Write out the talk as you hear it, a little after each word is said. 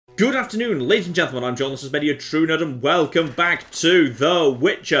Good afternoon, ladies and gentlemen, I'm John, this is MacLeod True Nerd, and welcome back to The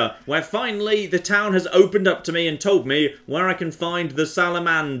Witcher, where finally the town has opened up to me and told me where I can find the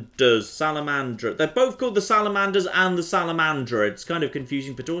Salamandra. They're both called the Salamanders and the Salamandra. It's kind of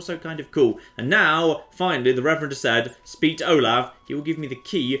confusing, but also kind of cool. And now, finally, the Reverend has said, speak to Olaf, he will give me the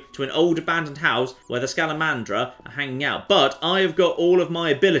key to an old abandoned house where the Salamandra are hanging out. But I have got all of my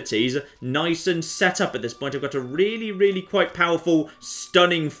abilities nice and set up at this point. I've got a really quite powerful,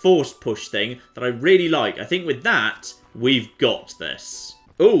 stunning force push thing that I really like. I think with that, we've got this.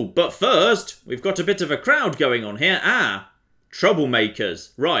 Oh, but first, we've got a bit of a crowd going on here.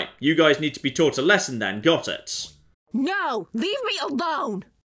 Troublemakers. Right, you guys need to be taught a lesson then, got it? No, leave me alone!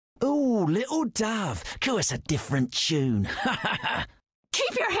 Ooh, little dove, cue us a different tune.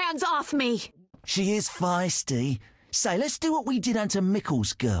 Keep your hands off me! She is feisty. Say, let's do what we did unto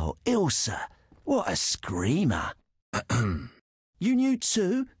Mickle's girl, Ilsa. What a screamer. You knew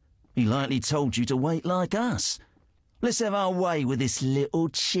too? He likely told you to wait like us. Let's have our way with this little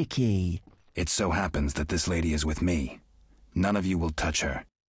chickie. It so happens that this lady is with me. None of you will touch her.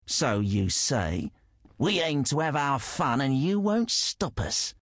 So you say? We aim to have our fun and you won't stop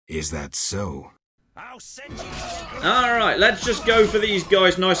us. Is that so? I'll send you... Alright, let's just go for these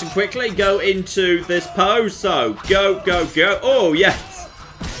guys nice and quickly. Go into this pose. So, go. Oh, yes.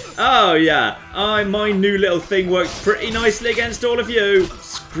 Oh, yeah. My new little thing works pretty nicely against all of you.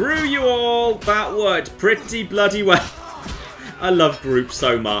 Screw you all. That worked pretty bloody well. I love Group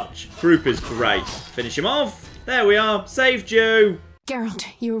so much. Group is great. Finish him off. There we are. Saved you. Geralt,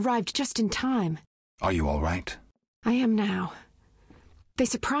 you arrived just in time. Are you all right? I am now. They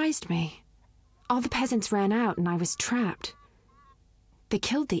surprised me. All the peasants ran out and I was trapped. They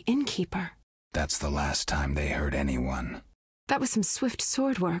killed the innkeeper. That's the last time they hurt anyone. That was some swift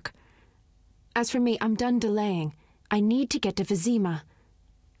sword work. As for me, I'm done delaying. I need to get to Vizima.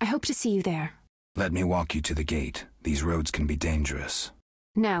 I hope to see you there. Let me walk you to the gate. These roads can be dangerous.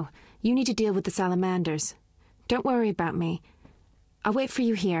 No, you need to deal with the salamanders. Don't worry about me. I'll wait for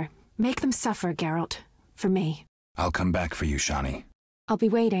you here. Make them suffer, Geralt. For me. I'll come back for you, Shani. I'll be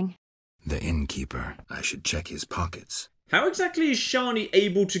waiting. The innkeeper. I should check his pockets. How exactly is Shani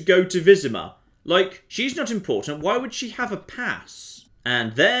able to go to Vizima? Like, she's not important. Why would she have a pass?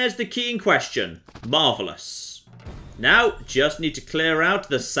 And there's the key in question. Marvellous. Now, just need to clear out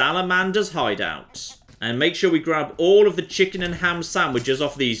the Salamander's hideout. And make sure we grab all of the chicken and ham sandwiches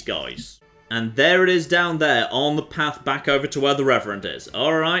off these guys. And there it is down there on the path back over to where the Reverend is.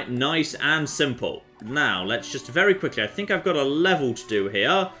 Alright, nice and simple. Now, let's just very quickly, I think I've got a level to do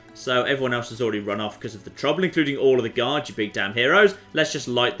here. So everyone else has already run off because of the trouble, including all of the guards, you big damn heroes. Let's just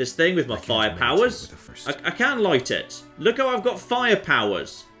light this thing with my fire powers. I can light it. Look how I've got fire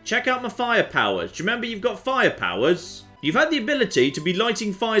powers. Check out my fire powers. Do you remember you've got fire powers? You've had the ability to be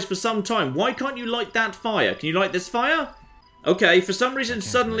lighting fires for some time. Why can't you light that fire? Can you light this fire? Okay, for some reason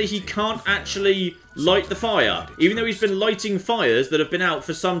suddenly he can't actually light the fire. Even though he's been lighting fires that have been out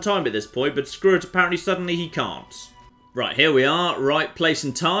for some time at this point, but screw it, apparently suddenly he can't. Right, here we are. Right place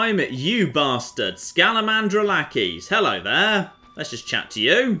and time. You bastards. Scalamandra lackeys. Hello there. Let's just chat to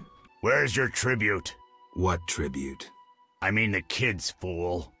you. Where's your tribute? What tribute? I mean the kids,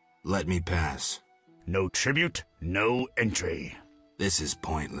 fool. Let me pass. No tribute, no entry. This is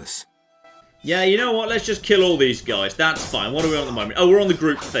pointless. Yeah, you know what? Let's just kill all these guys. That's fine. What are we on at the moment? Oh, we're on the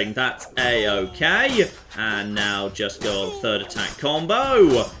group thing. That's A-okay. And now just go on third attack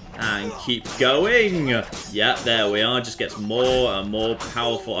combo. And keep going. Yeah, there we are. Just gets more and more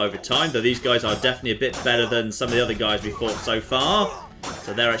powerful over time. Though these guys are definitely a bit better than some of the other guys we fought so far.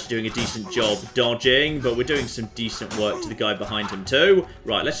 So they're actually doing a decent job dodging. But we're doing some decent work to the guy behind him too.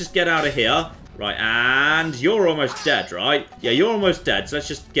 Right, let's just get out of here. Right, and you're almost dead, right? Yeah, you're almost dead. So let's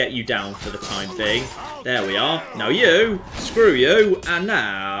just get you down for the time being. There we are. Now you. Screw you. And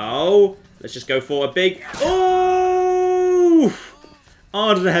now let's just go for a big... Oh!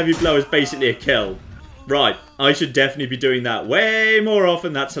 Ardent Heavy Blow is basically a kill. Right, I should definitely be doing that way more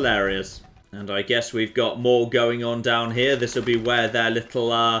often. That's hilarious. And I guess we've got more going on down here. This will be where their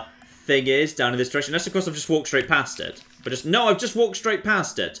little thing is, down in this direction. Unless, of course, I've just walked straight past it. But just no, I've just walked straight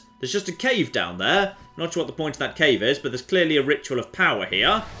past it. There's just a cave down there. Not sure what the point of that cave is, but there's clearly a ritual of power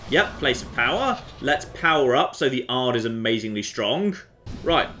here. Yep, place of power. Let's power up so the Ard is amazingly strong.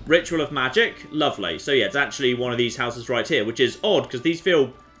 Right, Ritual of Magic. Lovely. So yeah, it's actually one of these houses right here, which is odd, because these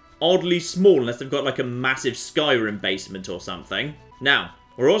feel oddly small, unless they've got like a massive Skyrim basement or something. Now,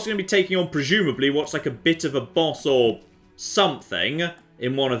 we're also going to be taking on, presumably, what's like a bit of a boss or something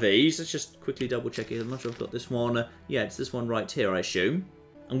in one of these. Let's just quickly double check it. I'm not sure I've got this one. Yeah, it's this one right here, I assume.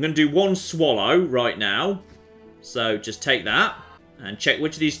 I'm going to do one swallow right now. So just take that. And check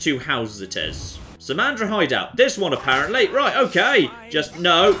which of these two houses it is. Samandra hideout. This one, apparently. Right, okay. Just,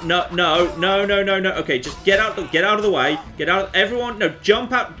 no. Okay, just get out of the way. Get out, everyone, no,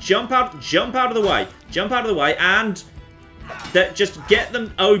 jump out of the way. Jump out of the way, and... just get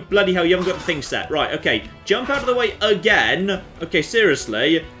them. Oh, bloody hell, you haven't got the thing set. Right, okay. Jump out of the way again. Okay,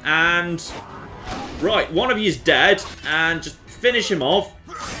 seriously. And... right, one of you is dead. And just finish him off.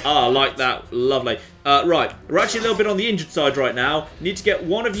 Ah, like that. Lovely. Right, we're actually a little bit on the injured side right now. Need to get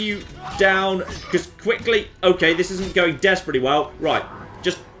one of you down. Because quickly... okay, this isn't going desperately well. Right,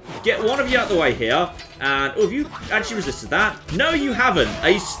 just get one of you out the way here. And... oh, have you actually resisted that? No, you haven't.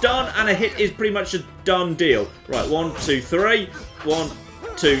 A stun and a hit is pretty much a done deal. Right, 1, 2, 3. 1,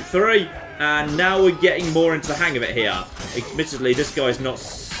 2, 3. And now we're getting more into the hang of it here. Admittedly, this guy's not...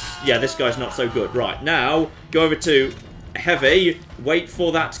 yeah, this guy's not so good. Right, now, go over to heavy. Wait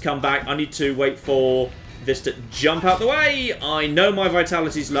for that to come back. I need to wait for this to jump out the way. I know my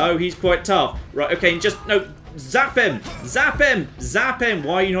vitality's low. He's quite tough. Right, okay, just... no... zap him! Zap him! Zap him!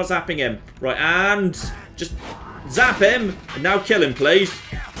 Why are you not zapping him? Right, and... just zap him! And now kill him, please.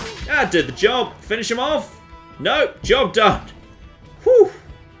 Ah, did the job. Finish him off. No, job done. Whew.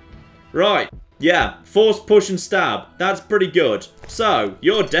 Right. Yeah, force, push, and stab. That's pretty good. So,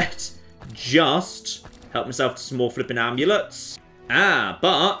 you're dead. Just help myself to some more flipping amulets. Ah,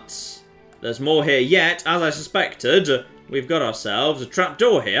 but there's more here yet. As I suspected, we've got ourselves a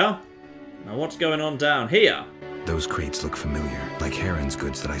trapdoor here. Now, what's going on down here? Those crates look familiar, like Heron's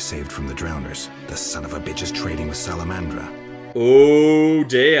goods that I saved from the drowners. The son of a bitch is trading with Salamandra. Oh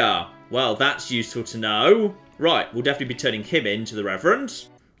dear. Well, that's useful to know. Right, we'll definitely be turning him in to the Reverend.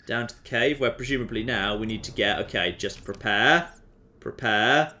 Down to the cave, where presumably now we need to get... okay, just prepare.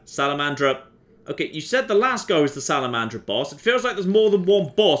 Prepare. Salamandra. Okay, you said the last guy was the Salamandra boss. It feels like there's more than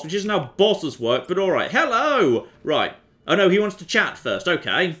one boss, which isn't how bosses work, but alright. Hello! Right. Oh no, he wants to chat first.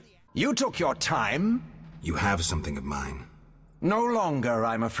 Okay. You took your time. You have something of mine. No longer,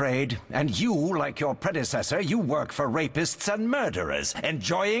 I'm afraid. And you, like your predecessor, you work for rapists and murderers.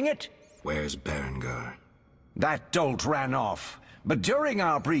 Enjoying it? Where's Berengar? That dolt ran off. But during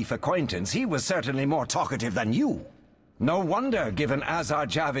our brief acquaintance, he was certainly more talkative than you. No wonder, given Azar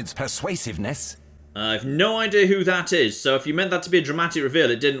Javid's persuasiveness. I've no idea who that is, so if you meant that to be a dramatic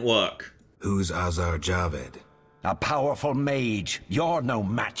reveal, it didn't work. Who's Azar Javid? A powerful mage. You're no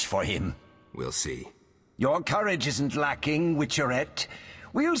match for him. We'll see. Your courage isn't lacking, Witcherette.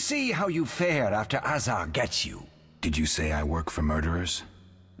 We'll see how you fare after Azar gets you. Did you say I work for murderers?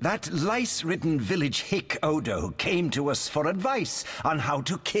 That lice-ridden village hick Odo came to us for advice on how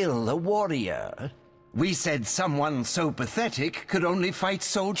to kill a warrior. We said someone so pathetic could only fight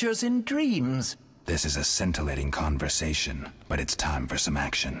soldiers in dreams. This is a scintillating conversation, but it's time for some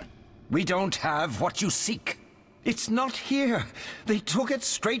action. We don't have what you seek. It's not here. They took it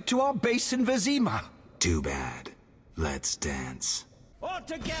straight to our base in Vizima. Too bad. Let's dance.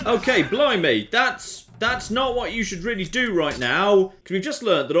 Okay, blimey, that's not what you should really do right now. Because we've just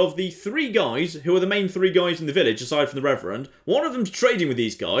learned that of the 3 guys, who are the main 3 guys in the village, aside from the Reverend, one of them's trading with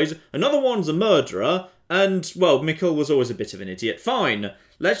these guys, another one's a murderer, and, well, Mikkel was always a bit of an idiot. Fine,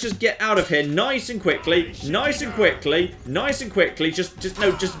 let's just get out of here nice and quickly, nice and quickly, nice and quickly. Just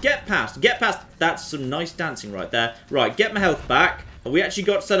get past, That's some nice dancing right there. Right, get my health back. We actually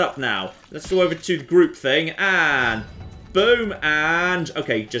got set up now. Let's go over to the group thing, and boom, and...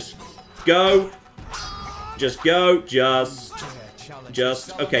 okay, just go. Just go. Just...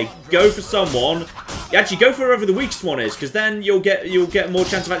 okay, go for someone. Actually, go for whoever the weakest one is, because then you'll get more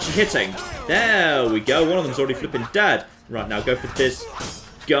chance of actually hitting. There we go. One of them's already flipping dead. Right, now go for this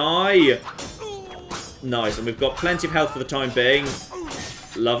guy. Nice, and we've got plenty of health for the time being.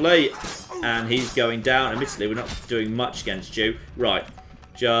 Lovely. And he's going down. Admittedly, we're not doing much against you. Right.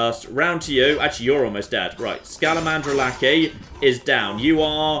 Just round to you. Actually, you're almost dead. Right. Scalamandra Lackey is down. You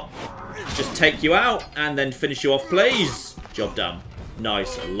are... just take you out and then finish you off, please. Job done.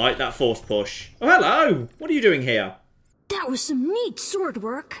 Nice. I like that force push. Oh, hello. What are you doing here? That was some neat sword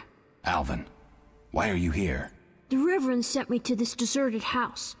work. Alvin, why are you here? The Reverend sent me to this deserted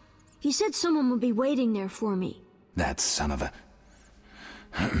house. He said someone would be waiting there for me. That son of a...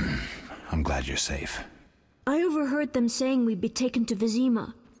 I'm glad you're safe. I overheard them saying we'd be taken to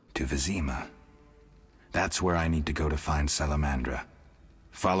Vizima. To Vizima? That's where I need to go to find Salamandra.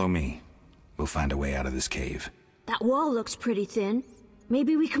 Follow me. We'll find a way out of this cave. That wall looks pretty thin.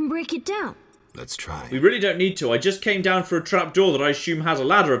 Maybe we can break it down. Let's try. We really don't need to. I just came down for a trapdoor that I assume has a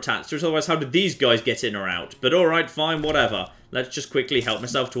ladder attached to it. Otherwise, how did these guys get in or out? But alright, fine, whatever. Let's just quickly help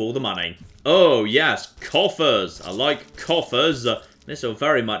myself to all the money. Oh, yes, coffers. I like coffers. This will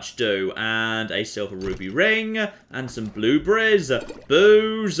very much do. And a silver ruby ring. And some blueberries.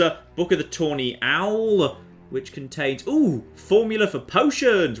 Booze. Book of the Tawny Owl. Which contains... Ooh, formula for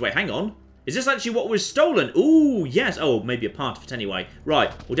potions. Wait, hang on. Is this actually what was stolen? Ooh, yes. Oh, maybe a part of it anyway.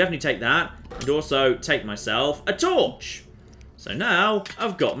 Right, we'll definitely take that. And also take myself a torch. So now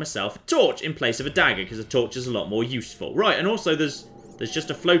I've got myself a torch in place of a dagger, because a torch is a lot more useful. Right, and also there's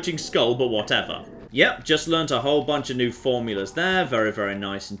just a floating skull, but whatever. Yep, just learnt a whole bunch of new formulas there. Very, very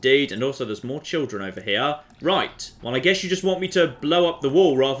nice indeed. And also there's more children over here. Right, well I guess you just want me to blow up the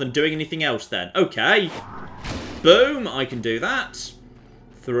wall rather than doing anything else then. Okay. Boom, I can do that.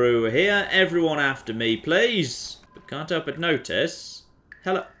 Through here. Everyone after me, please. But can't help but notice.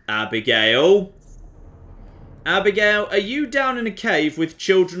 Hello, Abigail. Abigail, are you down in a cave with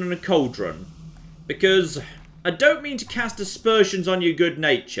children and a cauldron? Because I don't mean to cast aspersions on your good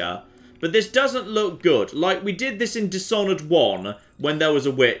nature, but this doesn't look good. Like, we did this in Dishonored 1, when there was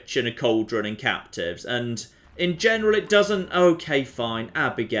a witch and a cauldron and captives, and in general it doesn't... Okay, fine.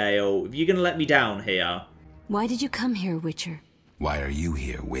 Abigail, you're gonna let me down here. Why did you come here, Witcher? Why are you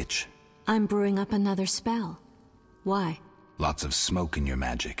here, witch? I'm brewing up another spell. Why? Lots of smoke in your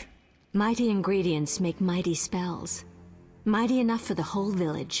magic. Mighty ingredients make mighty spells. Mighty enough for the whole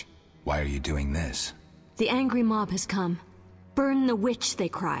village. Why are you doing this? The angry mob has come. Burn the witch, they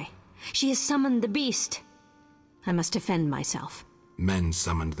cry. She has summoned the beast. I must defend myself. Men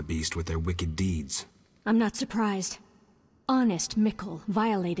summoned the beast with their wicked deeds. I'm not surprised. Honest Mikkel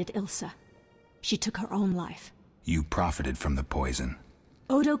violated Ilsa. She took her own life. You profited from the poison.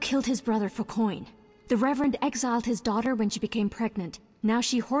 Odo killed his brother for coin. The Reverend exiled his daughter when she became pregnant. Now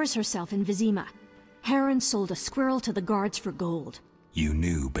she whores herself in Vizima. Heron sold a squirrel to the guards for gold. You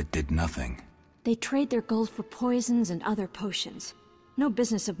knew but did nothing. They trade their gold for poisons and other potions. No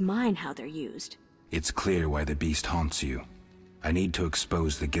business of mine how they're used. It's clear why the beast haunts you. I need to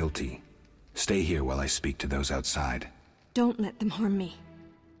expose the guilty. Stay here while I speak to those outside. Don't let them harm me.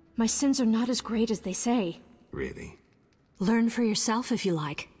 My sins are not as great as they say. Really? Learn for yourself if you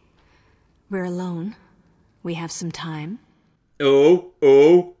like. We're alone. We have some time.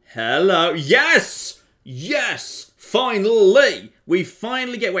 Oh, hello. Yes! Yes! Finally! We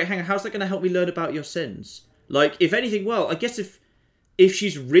finally get... Wait, hang on. How's that going to help me learn about your sins? Like, if anything, well, I guess if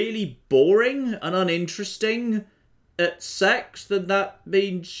she's really boring and uninteresting at sex, then that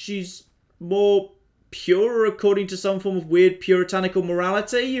means she's more pure according to some form of weird puritanical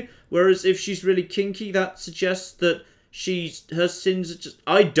morality. Whereas if she's really kinky, that suggests that her sins are just...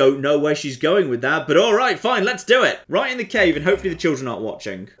 I don't know where she's going with that, but alright, fine, let's do it. Right in the cave, and hopefully the children aren't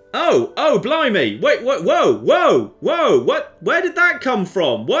watching. Oh, blimey. Wait, whoa, what? Where did that come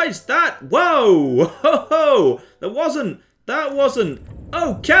from? What is that? Whoa, ho, that wasn't,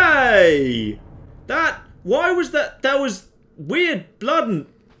 okay. Why was that, was weird blood and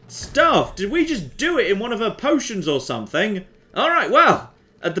stuff. Did we just do it in one of her potions or something? Alright, well,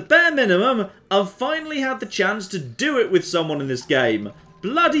 at the bare minimum, I've finally had the chance to do it with someone in this game.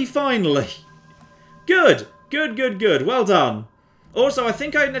 Bloody finally. Good. Well done. Also, I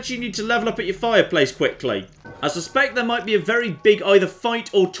think I actually need to level up at your fireplace quickly. I suspect there might be a very big either fight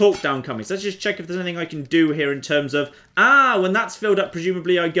or talk down coming. So let's just check if there's anything I can do here in terms of... when that's filled up,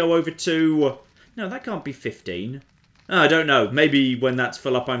 presumably I go over to... No, that can't be 15. I don't know. Maybe when that's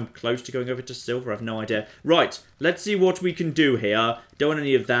full up, I'm close to going over to silver. I have no idea. Right, let's see what we can do here. Don't want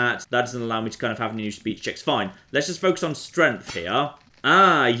any of that. That doesn't allow me to kind of have any new speech checks. Fine. Let's just focus on strength here.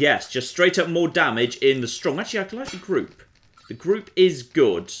 Yes. Just straight up more damage in the strong. Actually, I like the group. The group is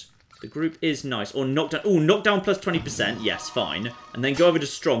good. The group is nice. Or knockdown. Oh, knockdown plus 20%. Yes, fine. And then go over to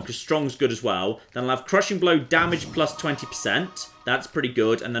strong, because strong's good as well. Then I'll have crushing blow damage plus 20%. That's pretty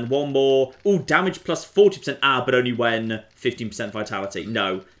good. And then one more. Oh, damage plus 40%. But only when 15% vitality.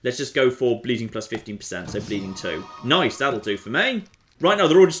 No. Let's just go for bleeding plus 15%. So bleeding 2. Nice. That'll do for me. Right now,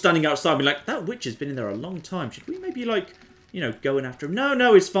 they're all just standing outside being like, that witch has been in there a long time. Should we maybe, like, you know, going after him?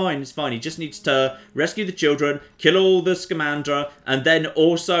 No, it's fine. It's fine. He just needs to rescue the children, kill all the Scamandra, and then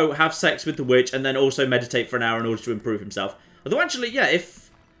also have sex with the witch, and then also meditate for an hour in order to improve himself. Although, actually, yeah, if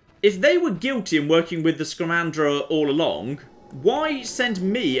they were guilty in working with the Scamandra all along... Why send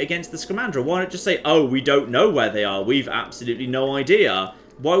me against the Scamandra? Why not just say, oh, we don't know where they are. We've absolutely no idea.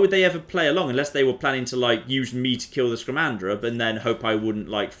 Why would they ever play along unless they were planning to, like, use me to kill the Scamandra, but then hope I wouldn't,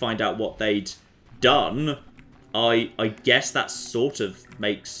 like, find out what they'd done? I guess that sort of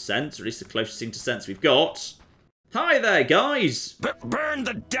makes sense, or at least the closest thing to sense we've got. Hi there, guys! Burn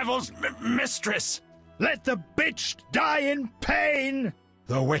the devil's mistress! Let the bitch die in pain!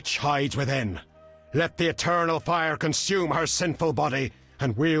 The witch hides within. Let the eternal fire consume her sinful body,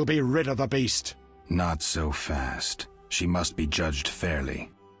 and we'll be rid of the beast. Not so fast. She must be judged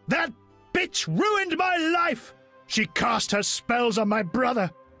fairly. That bitch ruined my life! She cast her spells on my brother,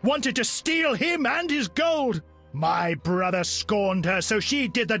 wanted to steal him and his gold. My brother scorned her, so she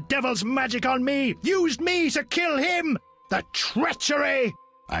did the devil's magic on me, used me to kill him! The treachery!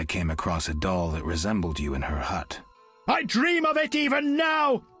 I came across a doll that resembled you in her hut. I dream of it even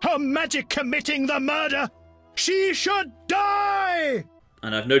now! Her magic committing the murder! She should die!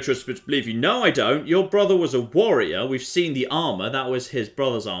 And I've no choice but to believe you. No, I don't. Your brother was a warrior. We've seen the armour. That was his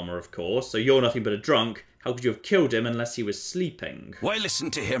brother's armour, of course. So you're nothing but a drunk. How could you have killed him unless he was sleeping? Why listen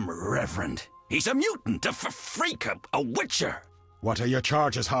to him, Reverend? He's a mutant, a freak, a witcher. What are your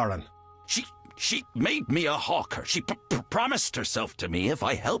charges, Haran? She made me a hawker. She promised herself to me if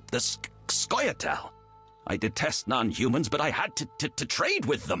I helped the Scoia'tael. I detest non-humans, but I had to trade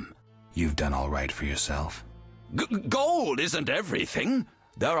with them. You've done all right for yourself. Gold isn't everything.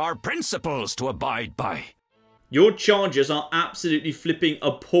 There are principles to abide by. Your charges are absolutely flipping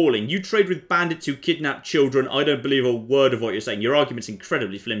appalling. You trade with bandits who kidnap children. I don't believe a word of what you're saying. Your argument's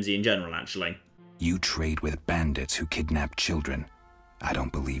incredibly flimsy in general, actually. You trade with bandits who kidnap children. I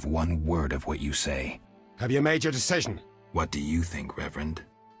don't believe one word of what you say. Have you made your decision? What do you think, Reverend?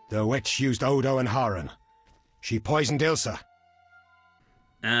 The witch used Odo and Haran. She poisoned Ilsa.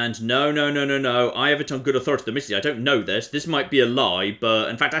 And no. I have it on good authority. Admittedly, I don't know this. This might be a lie, but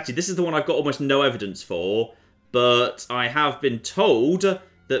in fact, actually, this is the one I've got almost no evidence for. But I have been told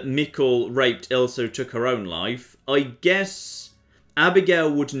that Mikkel raped Ilsa, who took her own life. I guess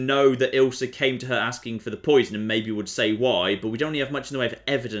Abigail would know that Ilsa came to her asking for the poison and maybe would say why, but we don't really have much in the way of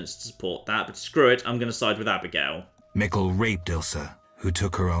evidence to support that. But screw it, I'm going to side with Abigail. Mikkel raped Ilsa, who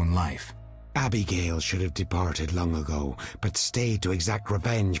took her own life. Abigail should have departed long ago, but stayed to exact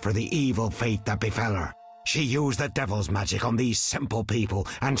revenge for the evil fate that befell her. She used the devil's magic on these simple people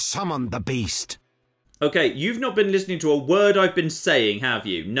and summoned the beast. Okay, you've not been listening to a word I've been saying, have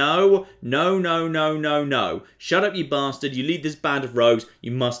you? No. Shut up, you bastard. You lead this band of rogues.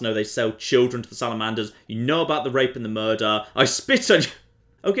 You must know they sell children to the salamanders. You know about the rape and the murder. I spit on you.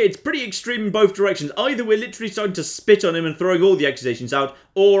 Okay, it's pretty extreme in both directions. Either we're literally starting to spit on him and throwing all the accusations out,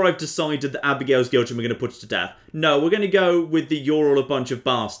 or I've decided that Abigail's guilty and we're going to put her to death. No, we're going to go with the you're all a bunch of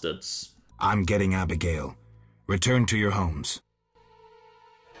bastards. I'm getting Abigail. Return to your homes.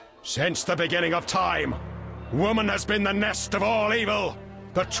 Since the beginning of time, woman has been the nest of all evil,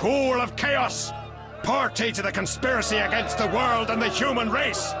 the tool of chaos, party to the conspiracy against the world and the human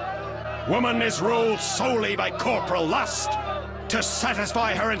race. Woman is ruled solely by corporal lust. To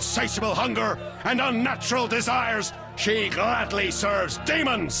satisfy her insatiable hunger and unnatural desires, she gladly serves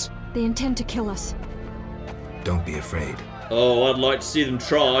demons. They intend to kill us. Don't be afraid. Oh, I'd like to see them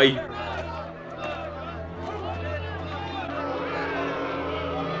try.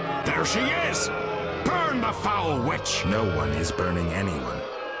 There she is! Burn the foul witch! No one is burning anyone.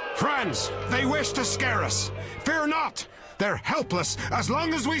 Friends, they wish to scare us. Fear not! They're helpless as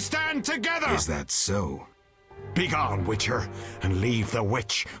long as we stand together! Is that so? Begone, Witcher, and leave the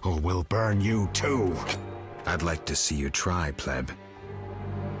witch, or we'll burn you too. I'd like to see you try, pleb.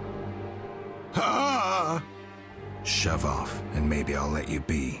 Ah! Shove off, and maybe I'll let you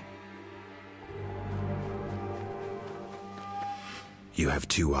be. You have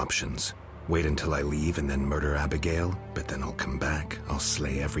two options. Wait until I leave and then murder Abigail, but then I'll come back. I'll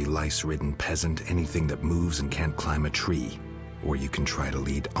slay every lice-ridden peasant, anything that moves and can't climb a tree. Or you can try to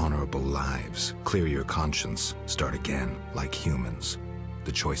lead honorable lives, clear your conscience, start again, like humans.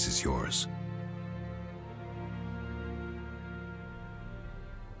 The choice is yours.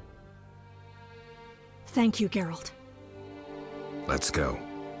 Thank you, Geralt. Let's go.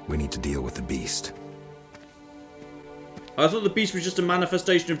 We need to deal with the beast. I thought the beast was just a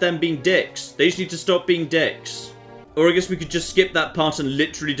manifestation of them being dicks. They just need to stop being dicks. Or I guess we could just skip that part and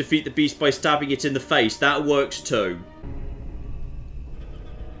literally defeat the beast by stabbing it in the face. That works too.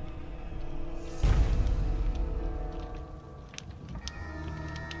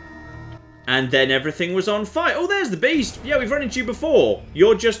 And then everything was on fire. Oh, there's the beast. Yeah, we've run into you before.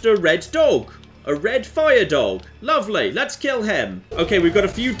 You're just a red dog. A red fire dog. Lovely. Let's kill him. Okay, we've got a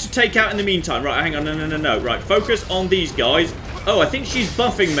few to take out in the meantime. Right, hang on. No. Right, focus on these guys. Oh, I think she's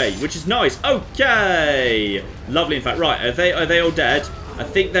buffing me, which is nice. Okay. Lovely, in fact. Right, are they all dead? I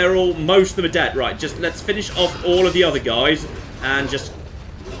think they're all... Most of them are dead. Right, just let's finish off all of the other guys. And just...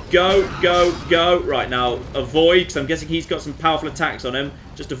 Go. Right, now, avoid, because I'm guessing he's got some powerful attacks on him.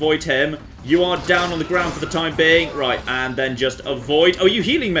 Just avoid him. You are down on the ground for the time being. Right, and then just avoid... Oh, are you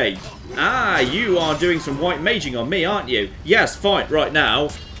healing me? Ah, you are doing some white maging on me, aren't you? Yes, fine. Right, now,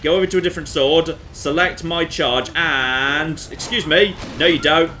 go over to a different sword. Select my charge, and... Excuse me. No, you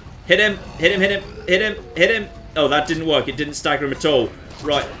don't. Hit him. Oh, that didn't work. It didn't stagger him at all.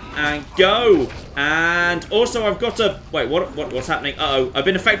 Right, and go. And also I've got to... Wait, what's happening? Uh-oh, I've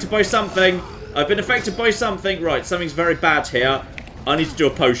been affected by something. I've been affected by something. Right, something's very bad here. I need to do a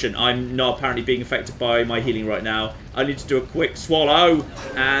potion. I'm not apparently being affected by my healing right now. I need to do a quick swallow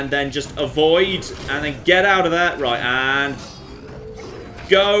and then just avoid and then get out of there. Right, and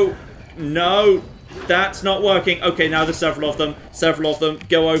go. No, that's not working. Okay, now there's several of them. Several of them.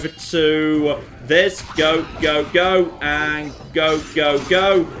 Go over to this. Go, go, go, and go, go,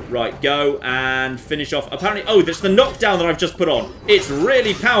 go. Right, go and finish off. Apparently, oh, that's the knockdown that I've just put on. It's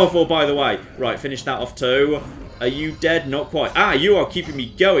really powerful, by the way. Right, finish that off too. Are you dead? Not quite. Ah, you are keeping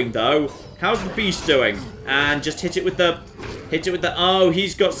me going, though. How's the beast doing? And just hit it with the... Oh,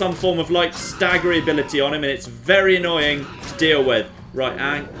 he's got some form of, like, staggery ability on him, and it's very annoying to deal with. Right,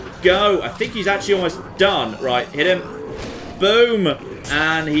 and go. I think he's actually almost done. Right, hit him. Boom.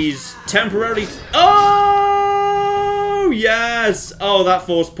 And he's temporarily... Oh, yes. Oh, that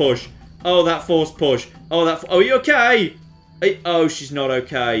force push. Oh, that force push. Oh, that... Oh, are you okay? Oh, she's not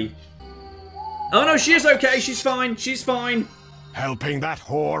okay. Oh, no, she is okay. She's fine. She's fine. Helping that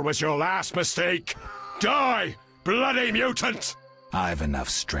whore was your last mistake. Die, bloody mutant! I've enough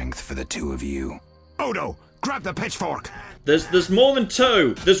strength for the two of you. Odo, grab the pitchfork. There's more than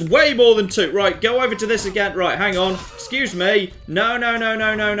two. There's way more than two. Right, go over to this again. Right, hang on. Excuse me. No.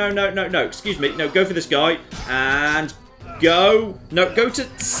 Excuse me. No, go for this guy. And go. No, go to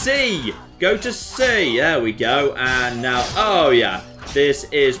C. Go to C. There we go. And now, oh, yeah. This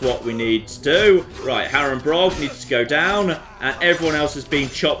is what we need to do. Right, Harrenbrog needs to go down. And everyone else is being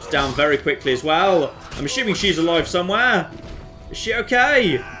chopped down very quickly as well. I'm assuming she's alive somewhere. Is she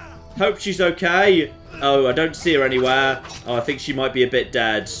okay? Hope she's okay. Oh, I don't see her anywhere. Oh, I think she might be a bit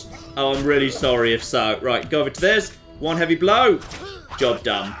dead. Oh, I'm really sorry if so. Right, go over to this. One heavy blow. Job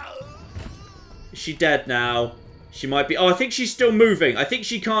done. Is she dead now? She might be... Oh, I think she's still moving. I think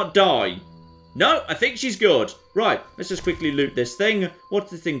she can't die. No, I think she's good. Right, let's just quickly loot this thing.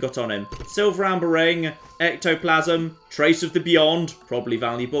 What's the thing got on him? Silver amber ring, ectoplasm, trace of the beyond. Probably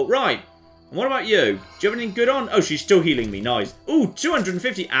valuable. Right, and what about you? Do you have anything good on? Oh, she's still healing me. Nice. Ooh,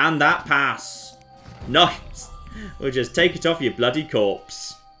 250 and that pass. Nice. We'll just take it off your bloody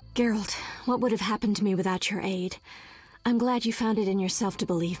corpse. Geralt, what would have happened to me without your aid? I'm glad you found it in yourself to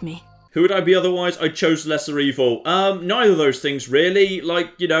believe me. Who would I be otherwise? I chose lesser evil. Neither of those things, really.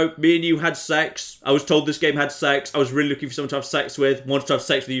 Like, you know, me and you had sex. I was told this game had sex. I was really looking for someone to have sex with. Wanted to have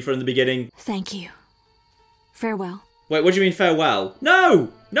sex with you from the beginning. Thank you. Farewell. Wait, what do you mean farewell?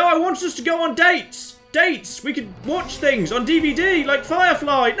 No! No, I wanted us to go on dates! Dates! We could watch things on DVD, like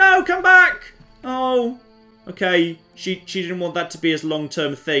Firefly! No, come back! Oh, okay. She didn't want that to be as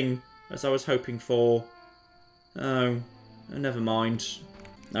long-term thing as I was hoping for. Oh, never mind.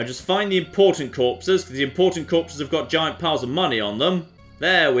 Now just find the important corpses, because the important corpses have got giant piles of money on them.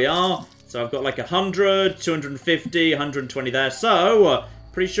 There we are. So I've got like 100, 250, 120 there. So,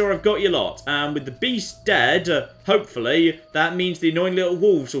 pretty sure I've got your lot. And with the beast dead, hopefully, that means the annoying little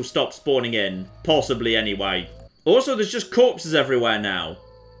wolves will stop spawning in. Possibly anyway. Also, there's just corpses everywhere now.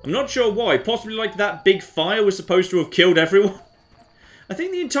 I'm not sure why. Possibly like that big fire was supposed to have killed everyone. I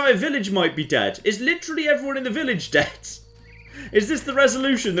think the entire village might be dead. Is literally everyone in the village dead? Is this the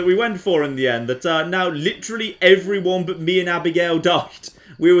resolution that we went for in the end? That now literally everyone but me and Abigail died.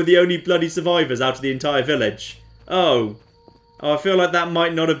 We were the only bloody survivors out of the entire village. Oh, I feel like that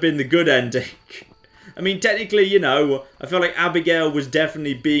might not have been the good ending. I mean, technically, you know, I feel like Abigail was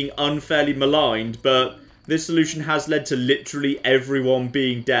definitely being unfairly maligned, but this solution has led to literally everyone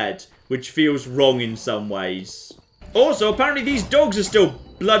being dead, which feels wrong in some ways. Also, apparently these dogs are still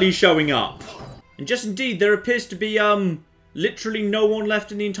bloody showing up. And just indeed, there appears to be, literally no one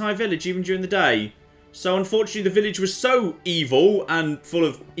left in the entire village, even during the day. So unfortunately the village was so evil and full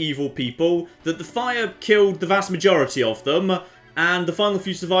of evil people that the fire killed the vast majority of them, and the final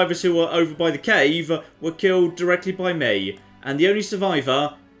few survivors who were over by the cave were killed directly by me. And the only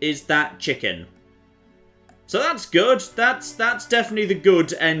survivor is that chicken. So that's good. That's definitely the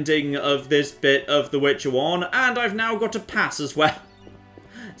good ending of this bit of The Witcher 1, and I've now got a pass as well.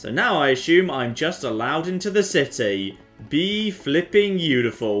 So now I assume I'm just allowed into the city. Be flipping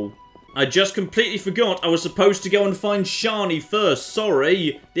beautiful. I just completely forgot I was supposed to go and find Shani first.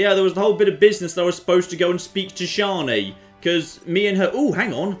 Sorry. Yeah, there was the whole bit of business that I was supposed to go and speak to Shani. Because me and her... Oh,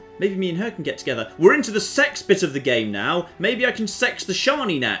 hang on. Maybe me and her can get together. We're into the sex bit of the game now. Maybe I can sex the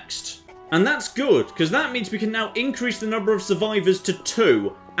Shani next. And that's good, because that means we can now increase the number of survivors to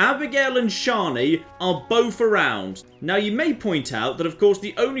 2. Abigail and Shani are both around. Now, you may point out that, of course,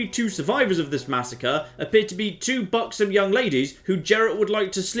 the only two survivors of this massacre appear to be two buxom young ladies who Jarrett would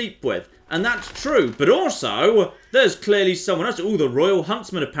like to sleep with. And that's true, but also, there's clearly someone else. Oh, the Royal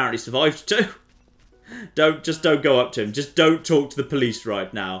Huntsman apparently survived too. Just don't go up to him. Just don't talk to the police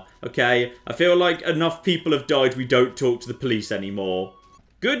right now, okay? I feel like enough people have died, we don't talk to the police anymore.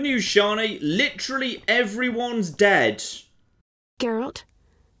 Good news, Shani. Literally everyone's dead. Geralt,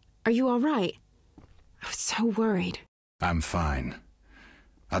 are you alright? I was so worried. I'm fine.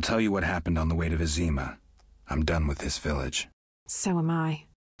 I'll tell you what happened on the way to Vizima. I'm done with this village. So am I.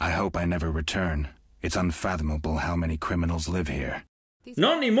 I hope I never return. It's unfathomable how many criminals live here.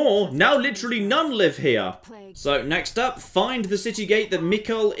 Not anymore. Now literally none live here. So next up, find the city gate that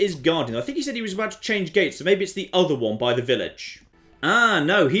MacLeod is guarding. I think he said he was about to change gates, so maybe it's the other one by the village. Ah,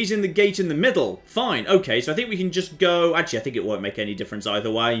 no, he's in the gate in the middle. Fine, okay, so I think we can just go... Actually, I think it won't make any difference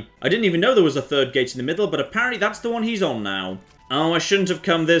either way. I didn't even know there was a third gate in the middle, but apparently that's the one he's on now. Oh, I shouldn't have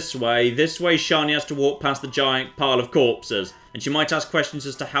come this way. This way Shani has to walk past the giant pile of corpses. And she might ask questions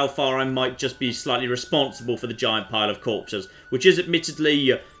as to how far I might just be slightly responsible for the giant pile of corpses. Which is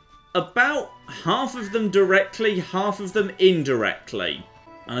admittedly about half of them directly, half of them indirectly.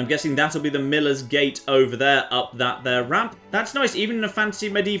 And I'm guessing that'll be the Miller's Gate over there, up that there ramp. That's nice, even in a fantasy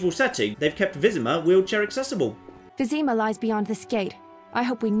medieval setting, they've kept Vizima wheelchair accessible. Vizima lies beyond this gate. I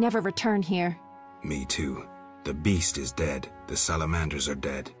hope we never return here. Me too. The beast is dead. The salamanders are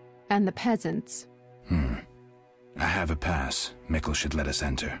dead. And the peasants. I have a pass. Mikkel should let us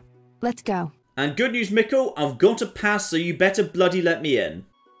enter. Let's go. And good news, Mikkel, I've got a pass, so you better bloody let me in.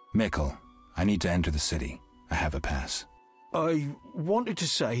 Mikkel, I need to enter the city. I have a pass. I wanted to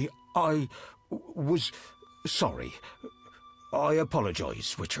say I was sorry. I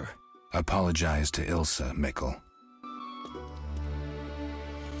apologise, Witcher. Apologize to Ilsa, Mikkel.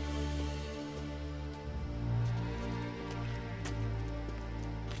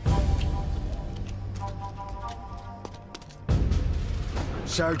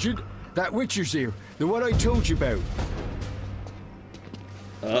 Sergeant, that Witcher's here. The one I told you about.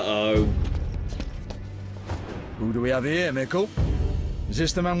 Uh-oh. Who do we have here, Mikkel? Is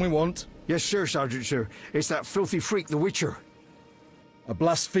this the man we want? Yes, sir, Sergeant, sir. It's that filthy freak, the Witcher. A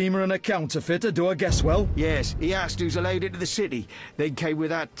blasphemer and a counterfeiter, do I guess well? Yes, he asked who's allowed into the city. Then came with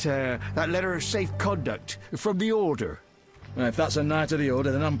that letter of safe conduct from the Order. Well, if that's a Knight of the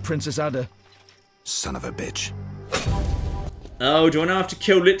Order, then I'm Princess Ada. Son of a bitch. Oh, do I now have to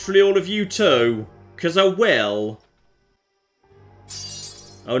kill literally all of you too? Because I will.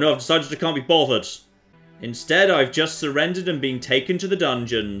 Oh no, I've decided I can't be bothered. Instead, I've just surrendered and been taken to the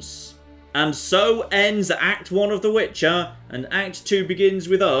dungeons. And so ends Act 1 of The Witcher, and Act 2 begins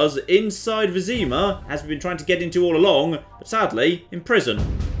with us inside Vizima, as we've been trying to get into all along, but sadly, in prison.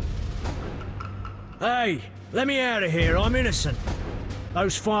 Hey, let me out of here, I'm innocent.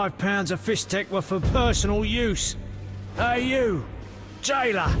 Those 5 pounds of fishtech were for personal use. Hey you,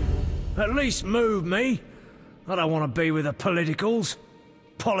 jailer, at least move me. I don't want to be with the politicals.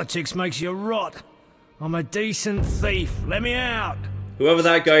 Politics makes you rot. I'm a decent thief, let me out. Whoever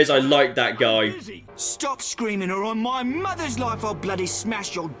that guy is, I like that guy. Stop screaming or on my mother's life I'll bloody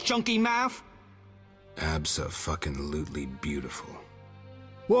smash your junky mouth. Abso-fucking-lutely beautiful.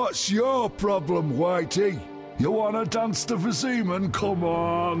 What's your problem, Whitey? You wanna dance to Vizima? Come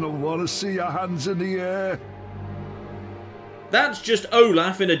on, I wanna see your hands in the air. That's just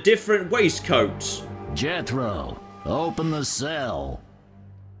Olaf in a different waistcoat. Jethro, open the cell.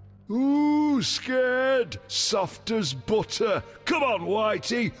 Ooh, scared? Soft as butter. Come on,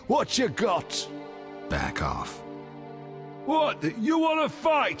 Whitey, what you got? Back off. What, you wanna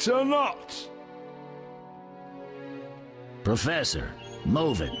fight or not? Professor,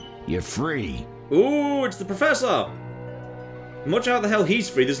 move it. You're free. Ooh, it's the Professor. Much how the hell he's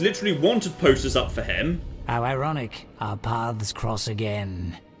free, there's literally wanted posters up for him. How ironic, our paths cross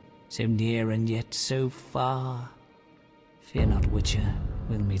again. So near and yet so far. Fear not, Witcher,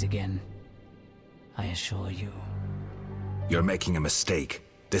 we'll meet again. I assure you. You're making a mistake.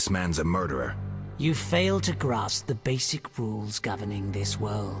 This man's a murderer. You fail to grasp the basic rules governing this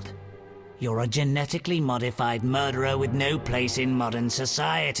world. You're a genetically modified murderer with no place in modern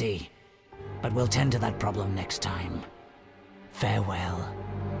society. But we'll tend to that problem next time. Farewell.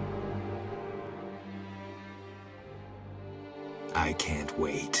 I can't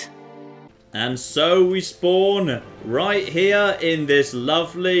wait. And so we spawn right here in this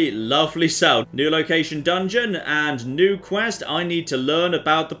lovely, lovely cell. New location dungeon and new quest. I need to learn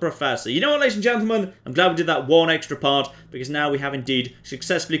about the professor. You know what, ladies and gentlemen? I'm glad we did that one extra part, because now we have indeed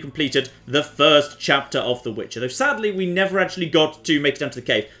successfully completed the first chapter of The Witcher. Though sadly, we never actually got to make it down to the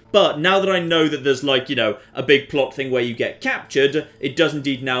cave. But now that I know that there's, like, you know, a big plot thing where you get captured, it does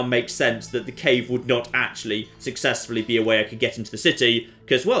indeed now make sense that the cave would not actually successfully be a way I could get into the city.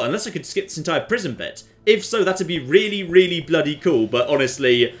 Because, well, unless I could skip this entire prison bit. If so, that'd be really, really bloody cool. But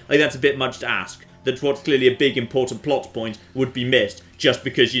honestly, I think that's a bit much to ask. That what's clearly a big important plot point would be missed just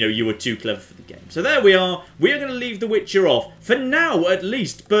because, you know, you were too clever for the game. So there we are. We are going to leave The Witcher off. For now, at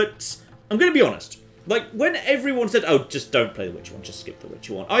least. But I'm going to be honest. Like, when everyone said, oh, just don't play The Witcher 1, just skip The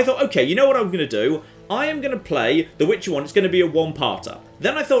Witcher 1, I thought, okay, you know what I'm going to do? I am going to play The Witcher 1, it's going to be a one-parter.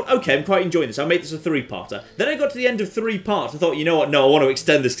 Then I thought, okay, I'm quite enjoying this, I'll make this a three-parter. Then I got to the end of 3 parts, I thought, you know what, no, I want to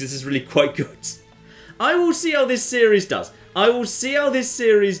extend this because this is really quite good. I will see how this series does. I will see how this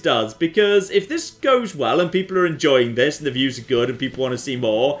series does, because if this goes well and people are enjoying this and the views are good and people want to see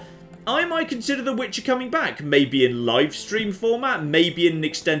more, I might consider The Witcher coming back. Maybe in live stream format, maybe in an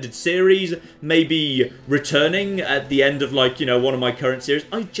extended series, maybe returning at the end of, like, you know, one of my current series.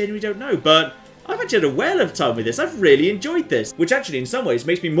 I genuinely don't know, but I've actually had a whale of time with this. I've really enjoyed this, which actually in some ways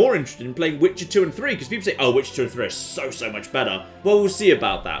makes me more interested in playing Witcher 2 and 3, because people say, oh, Witcher 2 and 3 are so much better. Well, we'll see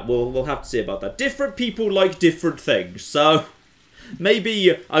about that. We'll have to see about that. Different people like different things, so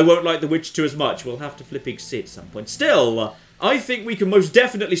maybe I won't like The Witcher 2 as much. We'll have to flipping see at some point. Still, I think we can most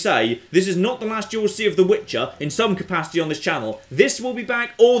definitely say this is not the last you will see of The Witcher in some capacity on this channel. This will be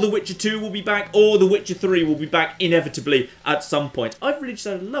back, or The Witcher 2 will be back, or The Witcher 3 will be back inevitably at some point. I've really just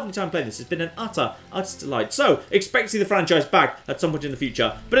had a lovely time playing this. It's been an utter delight. So, expect to see the franchise back at some point in the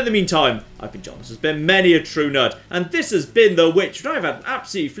future. But in the meantime, I've been John. This has been Many a True Nerd, and this has been The Witcher, and I've had an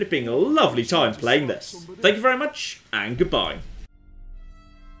absolutely flipping lovely time playing this. Thank you very much, and goodbye.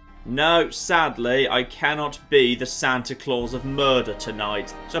 No, sadly, I cannot be the Santa Claus of murder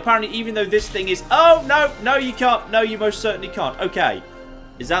tonight. So apparently, even though this thing is... Oh, no, you can't. No, you most certainly can't. Okay.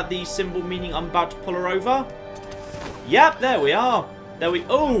 Is that the symbol meaning I'm about to pull her over? Yep, there we are.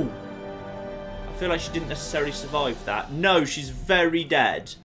 Oh! I feel like she didn't necessarily survive that. No, she's very dead.